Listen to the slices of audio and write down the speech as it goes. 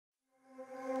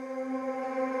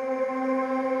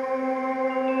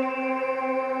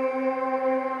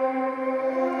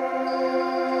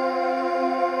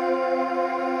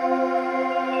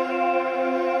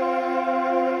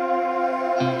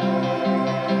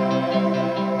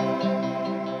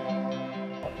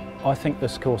I think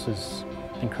this course is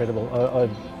incredible. I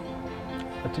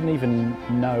didn't even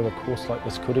know a course like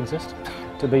this could exist.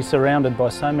 To be surrounded by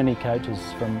so many coaches,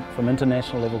 from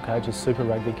international level coaches, Super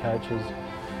Rugby coaches,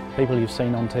 people you've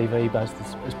seen on TV both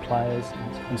as players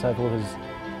and so forth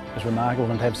is remarkable.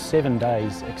 And to have 7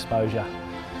 days exposure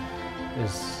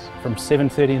is from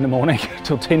 7:30 in the morning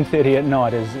till 10:30 at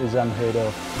night is unheard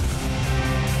of.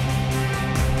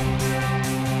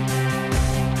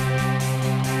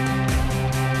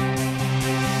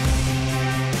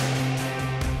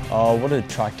 What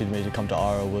attracted me to come to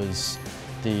IRAA was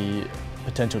the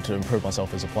potential to improve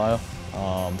myself as a player.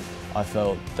 I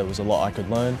felt there was a lot I could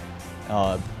learn,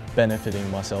 benefiting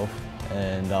myself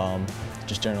and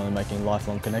just generally making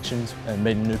lifelong connections and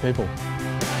meeting new people.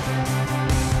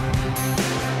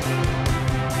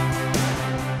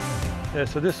 Yeah,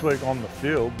 so this week on the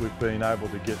field we've been able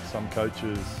to get some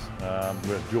coaches. We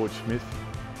have George Smith.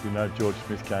 You know, George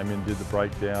Smith came in, did the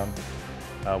breakdown.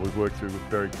 We've worked through with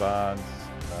Berwick Barnes.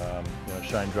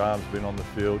 Shane Draham's been on the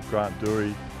field. Grant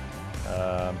Dury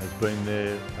has been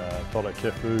there. Toto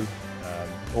Kefu.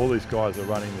 All these guys are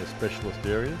running their specialist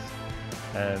areas,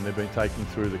 and they've been taking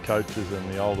through the coaches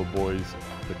and the older boys.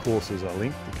 The courses are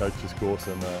linked, the coaches course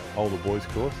and the older boys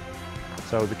course.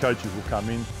 So the coaches will come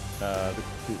in.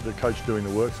 The coach doing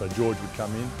the work, so George would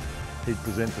come in, he'd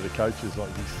present to the coaches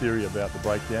like his theory about the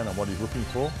breakdown and what he's looking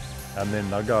for, and then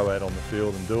they'll go out on the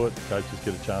field and do it. The coaches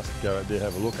get a chance to go out there,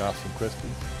 have a look, ask some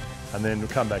questions, and then we'll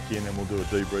come back in and we'll do a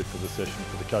debrief for the session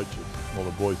for the coaches, or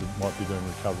the boys that might be doing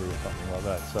recovery or something like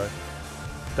that. So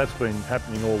that's been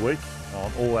happening all week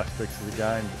on all aspects of the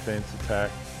game, defence, attack.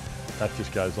 That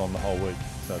just goes on the whole week,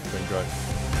 so it's been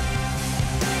great.